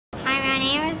my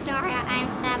name is Nora.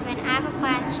 I'm 7. I have a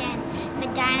question.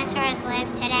 Could dinosaurs live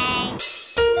today?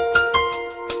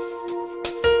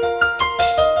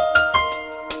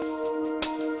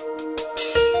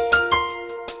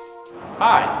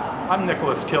 Hi, I'm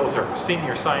Kilzer,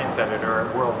 Senior Science Editor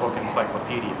at World Book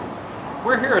Encyclopedia.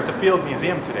 We're here at the Field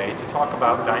Museum today to talk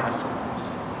about dinosaurs.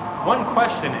 One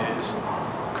question is,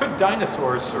 could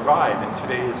dinosaurs survive in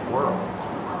today's world?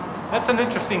 That's an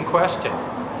interesting question.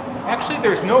 Actually,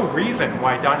 there's no reason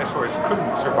why dinosaurs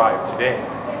couldn't survive today.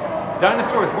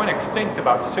 Dinosaurs went extinct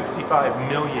about 65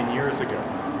 million years ago.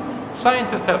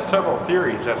 Scientists have several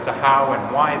theories as to how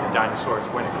and why the dinosaurs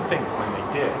went extinct when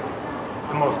they did.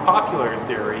 The most popular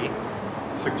theory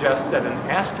suggests that an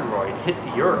asteroid hit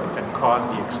the Earth and caused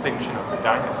the extinction of the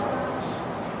dinosaurs.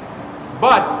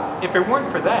 But if it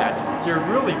weren't for that, there'd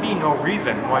really be no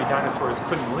reason why dinosaurs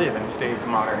couldn't live in today's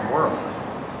modern world.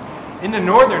 In the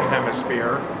northern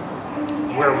hemisphere,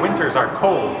 where winters are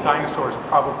cold, dinosaurs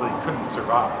probably couldn't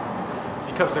survive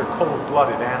because they're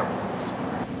cold-blooded animals.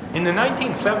 In the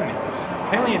 1970s,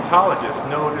 paleontologists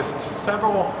noticed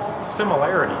several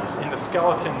similarities in the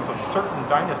skeletons of certain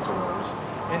dinosaurs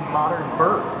and modern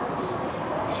birds.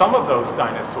 Some of those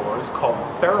dinosaurs, called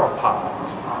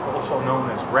theropods, also known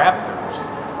as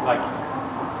raptors, like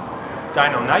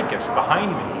Deinonychus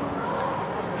behind me,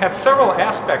 have several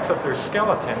aspects of their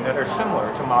skeleton that are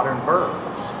similar to modern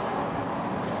birds.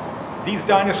 These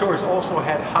dinosaurs also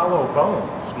had hollow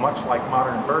bones, much like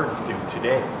modern birds do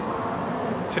today.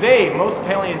 Today, most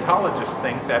paleontologists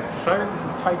think that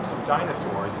certain types of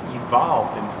dinosaurs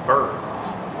evolved into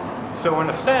birds. So in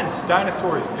a sense,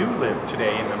 dinosaurs do live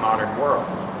today in the modern world,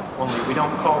 only we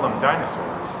don't call them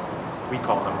dinosaurs, we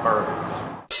call them birds.